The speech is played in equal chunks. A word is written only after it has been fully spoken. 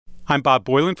I'm Bob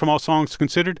Boylan from All Songs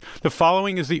Considered. The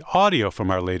following is the audio from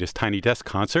our latest Tiny Desk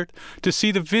concert. To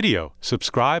see the video,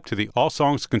 subscribe to the All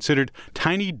Songs Considered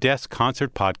Tiny Desk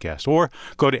Concert podcast or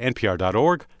go to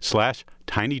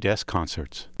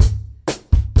npr.org/tinydeskconcerts.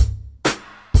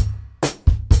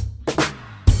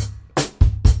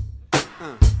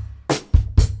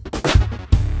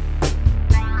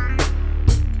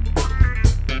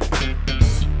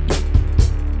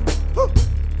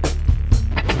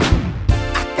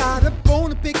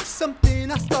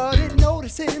 Something I started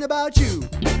noticing about you.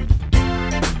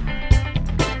 I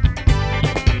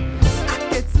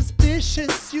get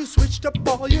suspicious you switched up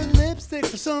all your lipstick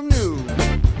for some new.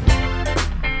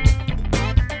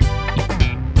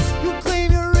 You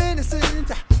claim you're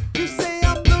innocent, you say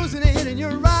I'm losing it and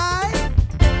you're right.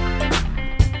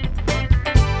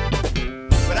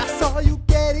 But I saw you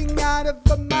getting out of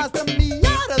a Mazda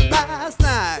Miata last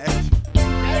night.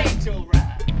 That ain't so right.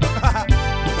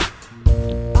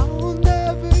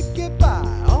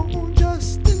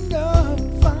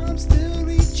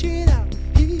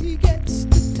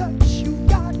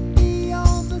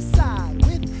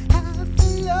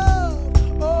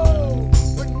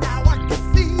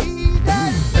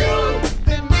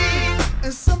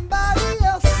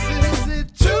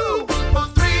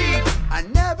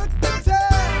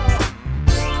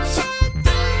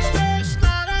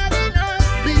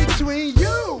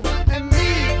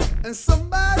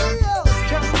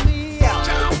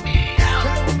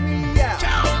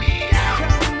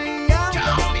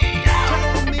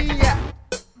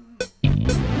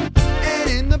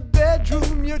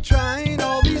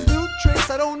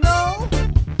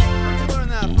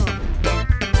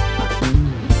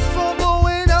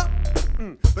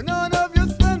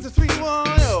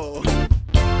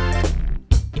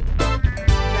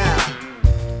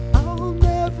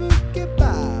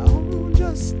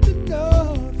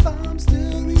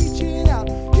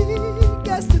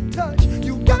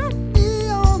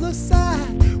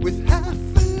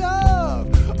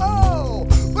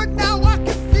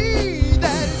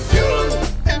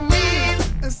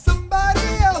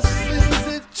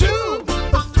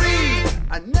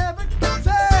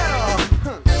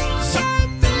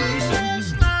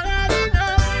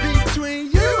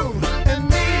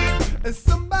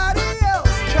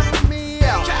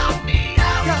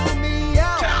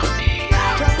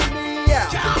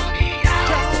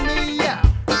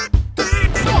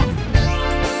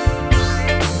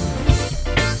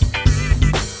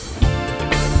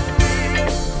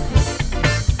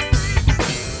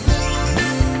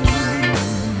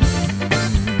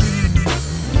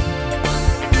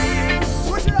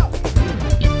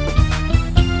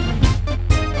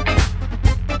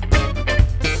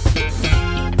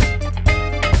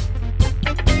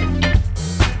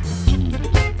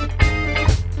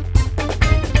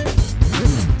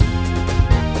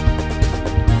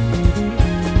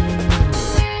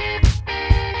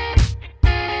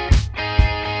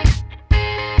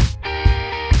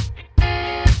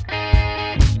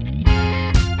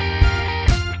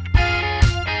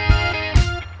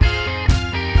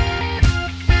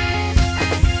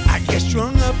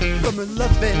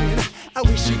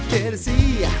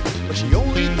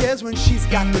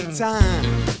 Time.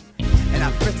 And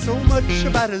I fret so much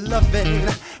about her loving.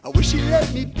 I wish she let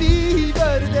me be,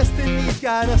 but her destiny's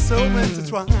got us so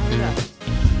intertwined.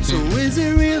 So is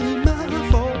it really my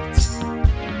fault?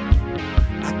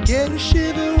 I get a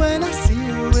shiver when I see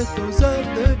her with those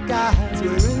other guys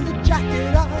wearing the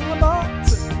jacket I bought.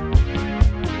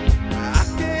 I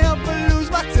can't help but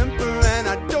lose my temper and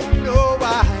I don't know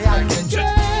why. I get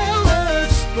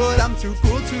jealous, but I'm too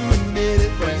cool to admit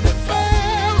it. When the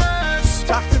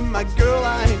talk to my girl,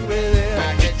 I ain't with it.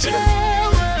 I get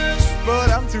jealous, but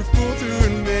I'm too cool to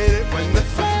admit it. When the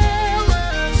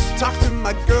fellas talk to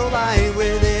my girl, I ain't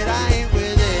with it. I ain't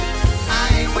with it. I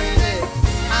ain't with it.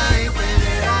 I ain't with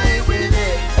it. I ain't with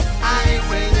it. I ain't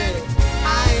with it.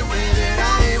 I ain't with it.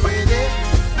 I ain't with it.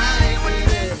 I ain't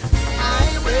with it.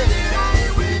 I ain't with it. I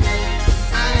ain't with it.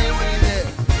 I ain't with it.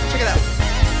 Check it out.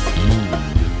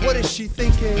 What is she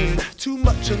thinking? Too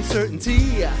much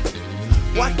uncertainty.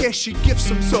 Why can't she give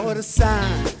some sort of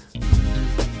sign?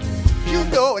 You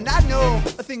know and I know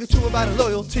a thing or two about her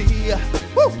loyalty.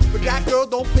 Woo! But that girl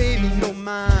don't pay me no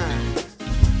mind.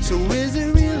 So is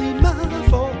it really my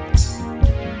fault?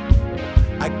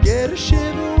 I get a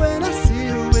shiver when I see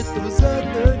her with those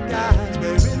other guys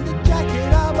wearing the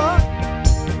jacket I bought.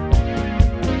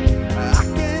 I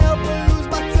can't help but lose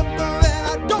my temper and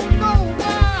I don't know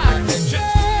why. I get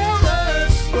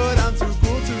jealous, but I'm too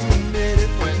cool to admit it.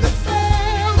 When the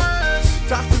fellas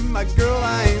talk to my girl,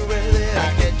 I ain't with it.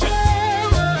 I get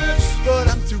jealous, but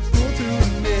I'm too cool to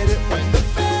admit it. When the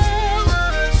fellas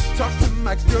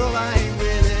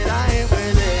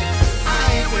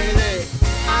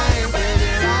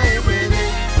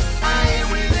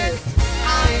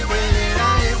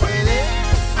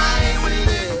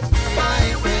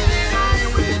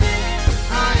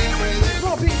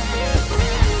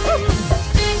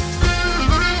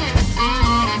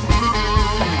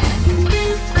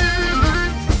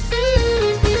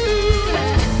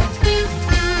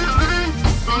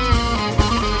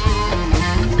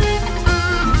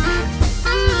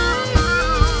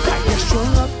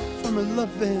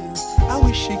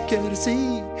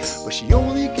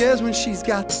says when she's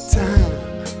got the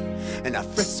time. And I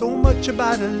fret so much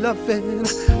about her loving.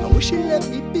 I wish she'd let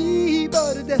me be,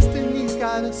 but her destiny's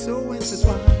got us so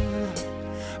intertwined.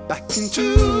 Back in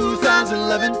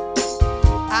 2011,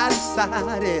 I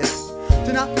decided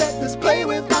to not let this play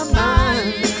with my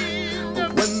mind.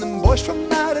 But when them boys from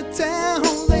out of town,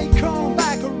 they come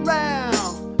back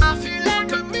around, I feel like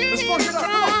a million. Let's fuck it up.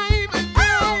 Come on.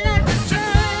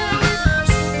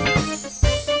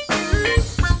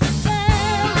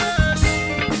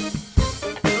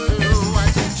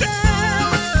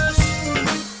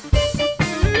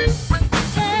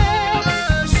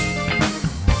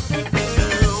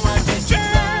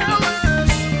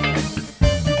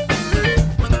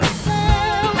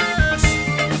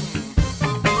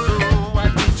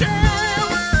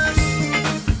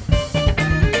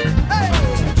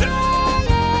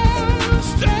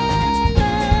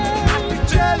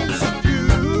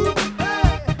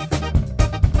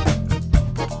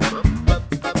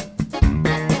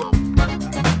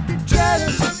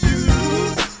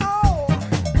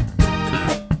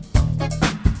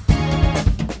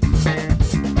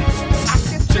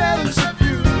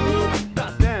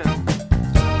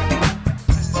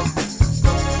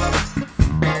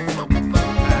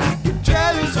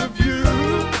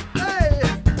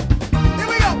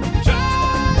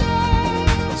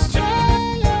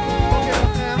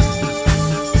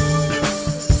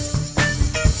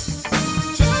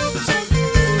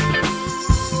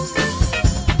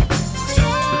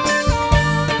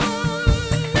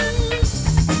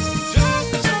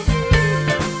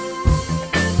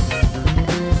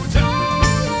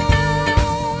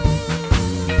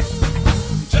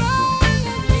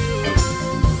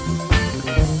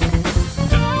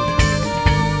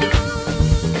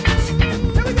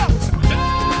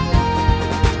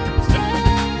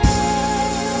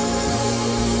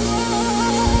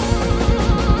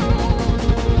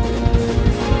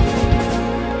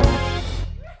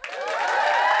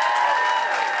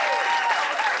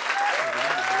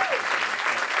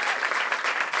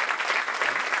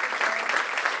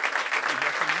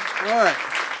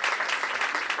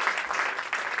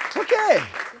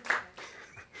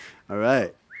 All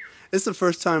right. It's the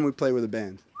first time we play with a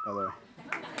band, by the way.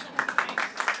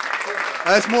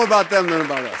 That's more about them than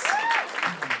about us.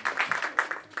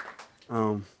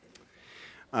 All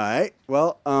right.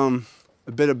 Well, a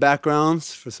bit of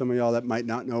backgrounds for some of y'all that might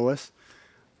not know us.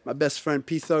 My best friend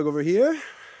P Thug over here. You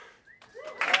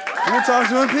want to talk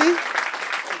to him, P?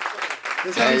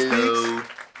 This how he speaks.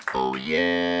 Oh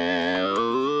yeah.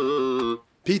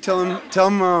 P, tell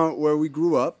him where we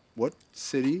grew up. What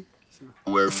city?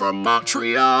 We're from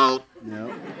Montreal,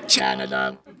 Yeah.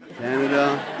 Canada,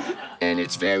 and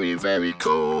it's very, very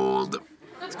cold.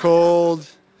 It's cold.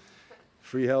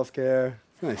 Free healthcare.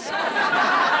 It's nice.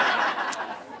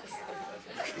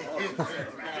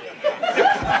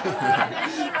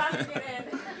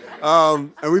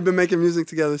 And we've been making music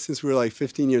together since we were like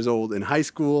 15 years old in high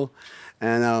school.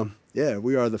 And yeah,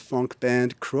 we are the funk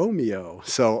band Chromeo.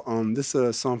 So this is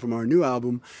a song from our new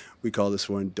album. We call this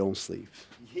one Don't Sleep.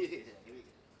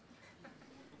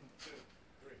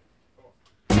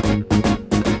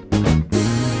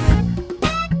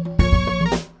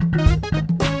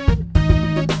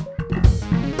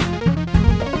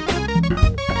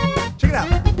 Check it out.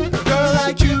 A girl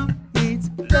like you needs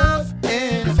love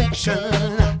and affection.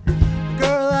 A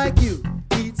girl like you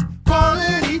needs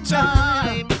quality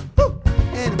time. Woo!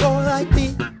 And a boy like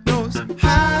me knows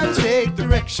how to take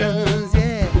directions.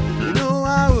 Yeah, you know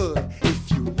I would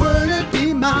if you were to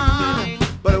be mine.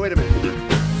 But wait a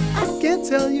minute. I can't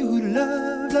tell you who to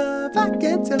love, love. I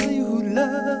can't tell you who to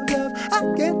love, love.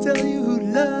 I can't tell you who to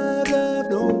love, love.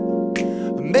 No,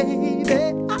 baby,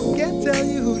 I can't tell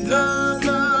you who to love,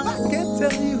 love. I can't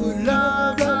tell you who to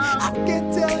love, love. I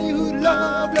can't tell you who to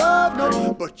love, love.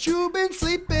 No, but you've been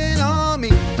sleeping on me.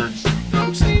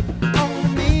 Don't sleep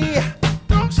on me.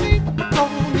 Don't sleep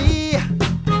on me.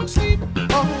 Don't sleep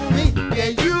on me. Yeah,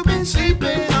 you've been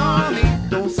sleeping on me.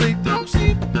 Don't sleep on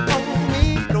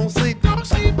me. Don't sleep on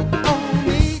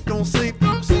me. Don't sleep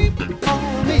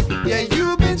on me. Yeah,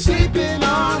 you've been sleeping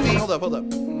on me. Hold up.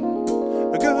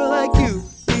 A girl like you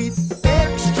needs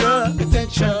extra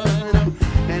attention,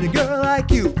 and a girl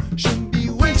like you shouldn't be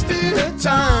wasting her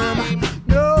time.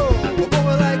 No, a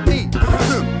boy like me,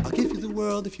 I'll give you the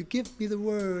world if you give me the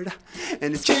word,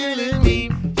 and it's killing me.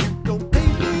 You don't pay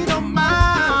me no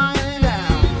mind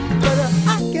now, but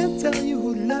I can't tell you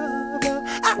who to love, love.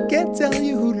 I can't tell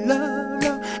you who to love,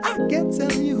 love. I can't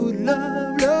tell you who to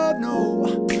love, love.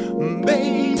 No,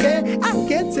 baby, I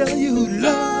can't tell you who to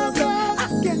love, love. I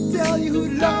can't tell you who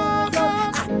to love,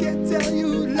 love. I can't tell you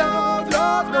who to love,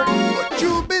 love. No, but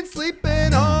you've been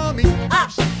sleeping on.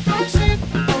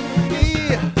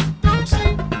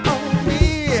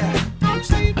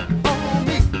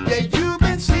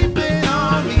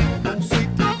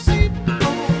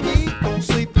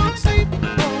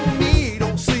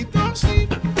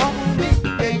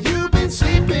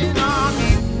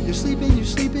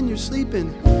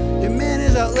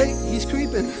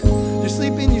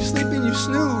 sleeping, you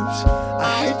snooze.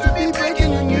 I hate to be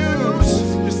breaking the news.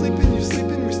 You're sleeping,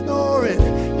 you're snoring.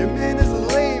 Your man is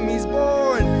lame, he's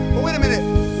boring. But wait a minute,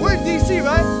 we're in DC,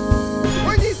 right?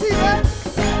 We're in DC, right?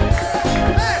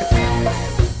 Hey!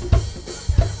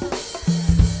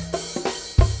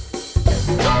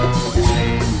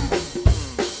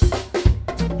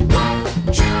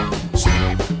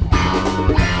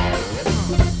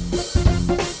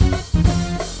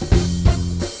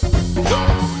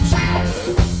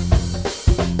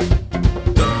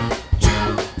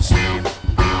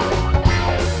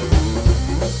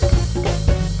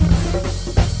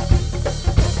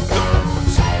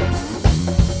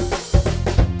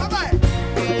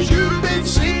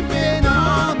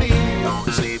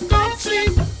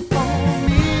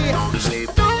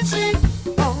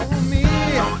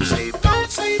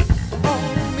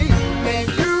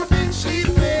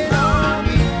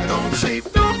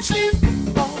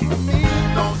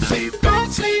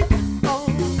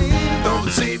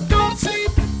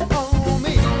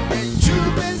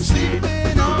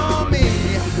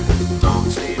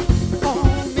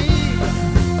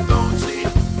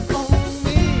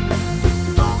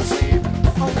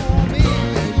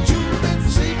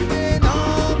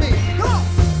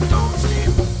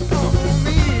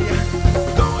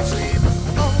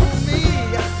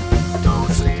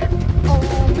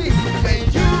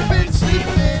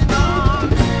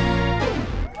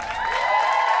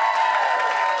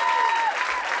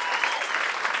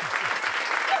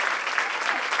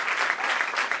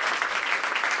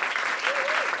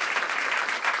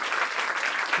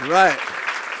 Right.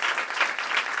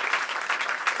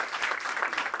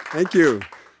 Thank you.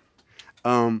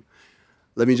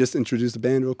 Let me just introduce the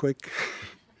band real quick.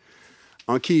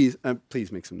 On keys, please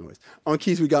make some noise. On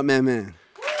keys, we got Man.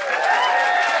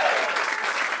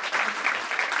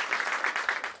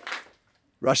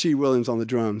 Rashid Williams on the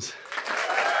drums.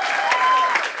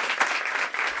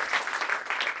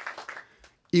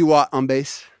 Ewat on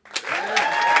bass.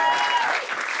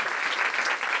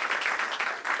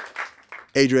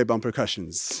 Adrian on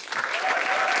percussions.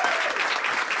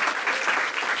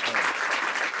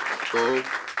 Oh,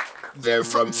 they're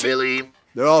from Philly.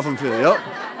 They're all from Philly, yep.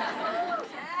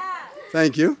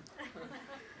 Thank you.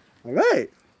 All right.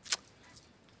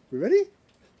 We ready?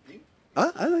 I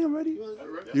think I'm ready.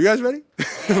 You guys ready?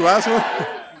 Last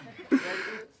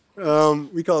one?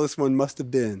 We call this one Must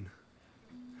Have Been.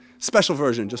 Special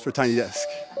version, just for Tiny Desk.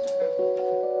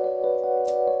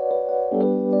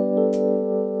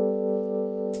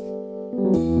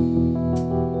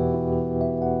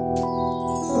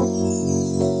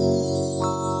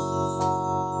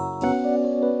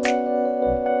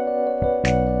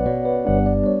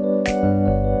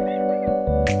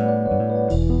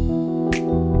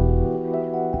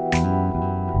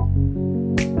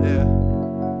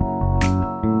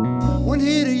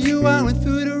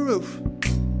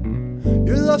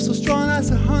 So strong that's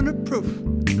 100 proof.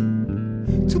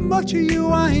 Too much of you,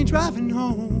 I ain't driving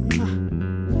home.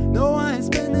 No, I ain't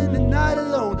spending the night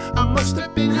alone. I must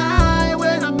have been high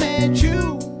when I met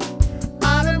you.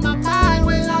 Out of my mind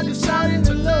when I decided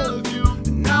to love you.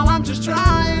 Now I'm just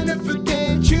trying to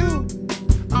forget you.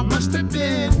 I must have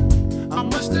been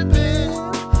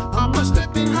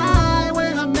high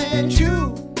when I met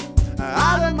you.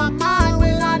 Out of my mind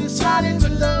when I decided to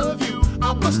love you.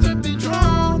 I must have been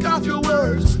drunk off your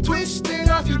words, twisted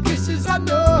off your kisses, I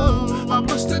know. I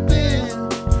must have been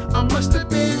I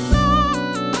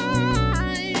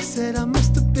said I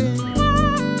must have been.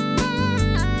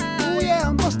 Oh yeah,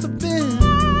 I must have been.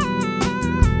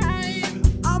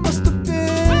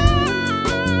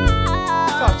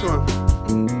 Talk to him.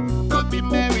 Could be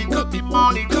Mary, could be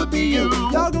Molly, could be you.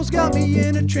 Doggos got me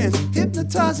in a trance,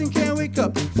 hypnotizing, can't wake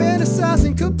up,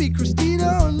 fantasizing. Could be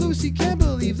Christina or Lucy, can't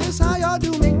believe this, how y'all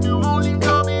do me. You only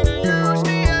call me to use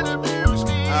me and abuse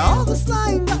me. All the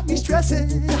slang got me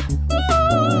stressing.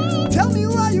 Tell me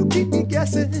why you keep me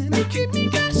guessing. You keep me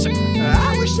guessing.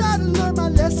 I wish I'd learned my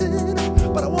lesson,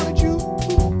 but I wanted you.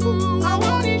 I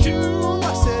wanted you.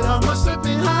 I said I must have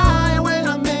been high when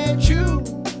I met you.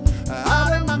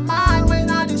 Out of my mind when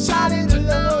I decided to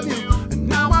love you. And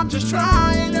now I'm just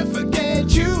trying to forget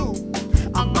you.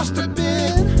 I must have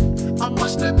been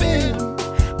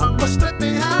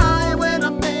high when I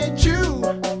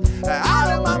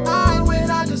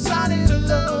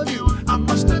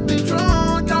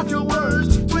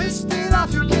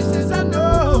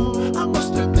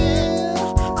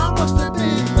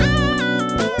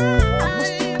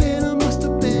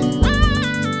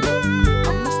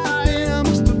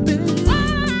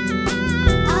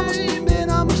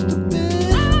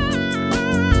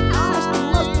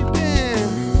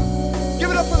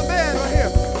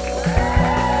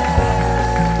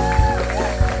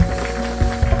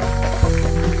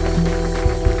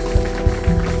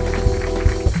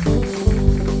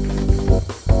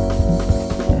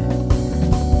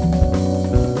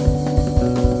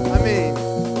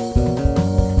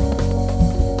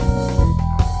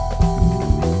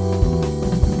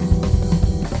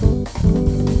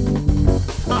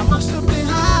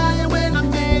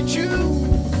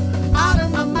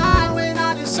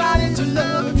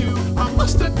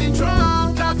must have been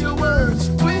drunk off your words,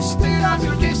 twisted off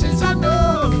your kisses. I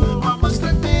know I must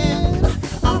have been.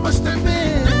 I must have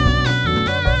been.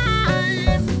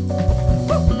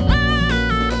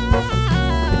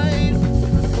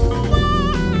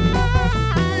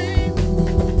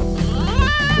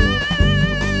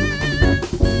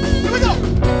 Here we go.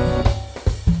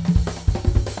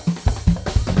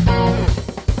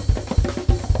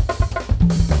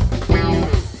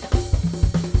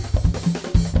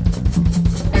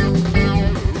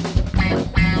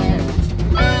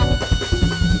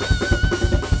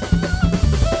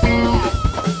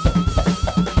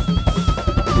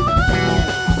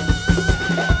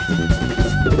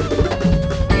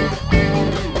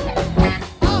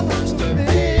 I must have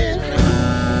been.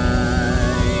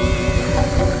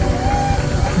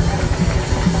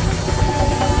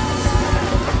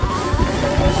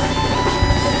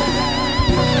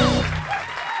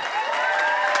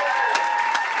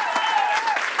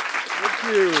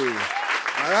 Thank you.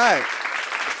 All right.